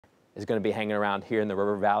is going to be hanging around here in the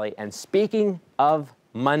River Valley. And speaking of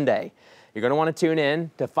Monday, you're going to want to tune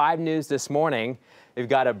in to 5 News this morning. We've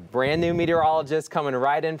got a brand new meteorologist coming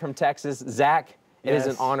right in from Texas. Zach, it is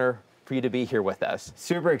an honor for you to be here with us.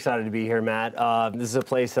 Super excited to be here, Matt. This is a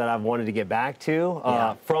place that I've wanted to get back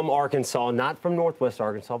to. From Arkansas, not from Northwest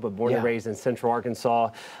Arkansas, but born and raised in Central Arkansas.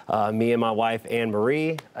 Me and my wife, Anne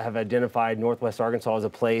Marie, have identified Northwest Arkansas as a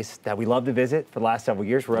place that we love to visit for the last several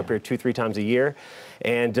years. We're up here 2-3 times a year,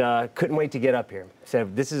 and couldn't wait to get up here. So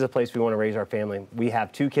this is a place we want to raise our family. We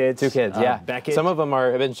have 2 kids. 2 kids, Beckett. Some of them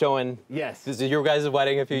have been showing. Yes. This is your guys'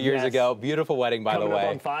 wedding a few years ago. Beautiful wedding, by the way. Coming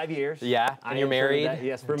up on 5 years. Yeah, and you're married.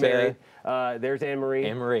 Yes, we're married. There's Anne Marie.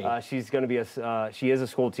 Anne Marie. She's going to be she is a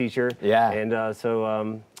school teacher. Yeah. And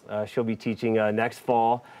so she'll be teaching next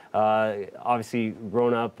fall. Obviously,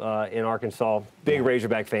 grown up in Arkansas, big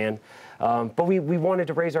Razorback fan. But we wanted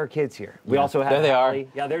to raise our kids here. We also have there they Hallie. are.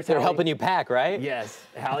 Yeah, there's They're Hallie. helping you pack, right? Yes.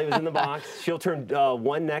 Hallie was in the box. She'll turn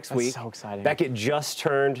 1 next week. So exciting. Beckett just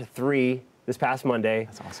turned 3 this past Monday.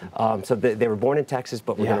 That's awesome. So they were born in Texas,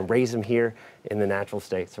 but we're going to raise them here in the natural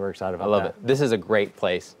state. So we're excited about that. I love it. This is a great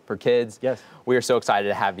place for kids. Yes. We are so excited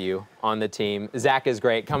to have you on the team. Zach is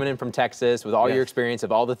great, coming in from Texas with all your experience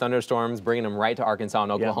of all the thunderstorms, bringing them right to Arkansas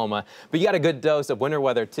and Oklahoma. But you got a good dose of winter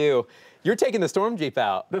weather, too. You're taking the storm Jeep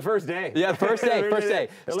out. The first day. Yeah, first day. First day.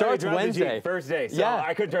 Starts Wednesday. First day. So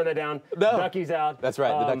I couldn't turn that down. No. Ducky's out. That's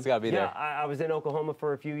right. The Duck's got to be there. I was in Oklahoma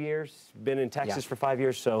for a few years, been in Texas for 5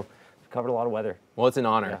 years, so covered a lot of weather. Well, it's an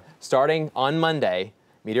honor. Starting on Monday,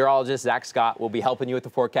 meteorologist Zac Scott will be helping you with the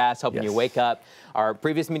forecast, helping you wake up. Our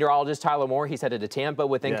previous meteorologist, Tyler Moore, he's headed to Tampa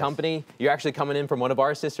with In Company. You're actually coming in from one of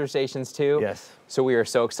our sister stations, too. Yes. So we are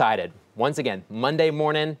so excited. Once again, Monday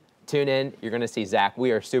morning, tune in. You're going to see Zach.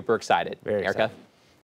 We are super excited. Very excited. Erica?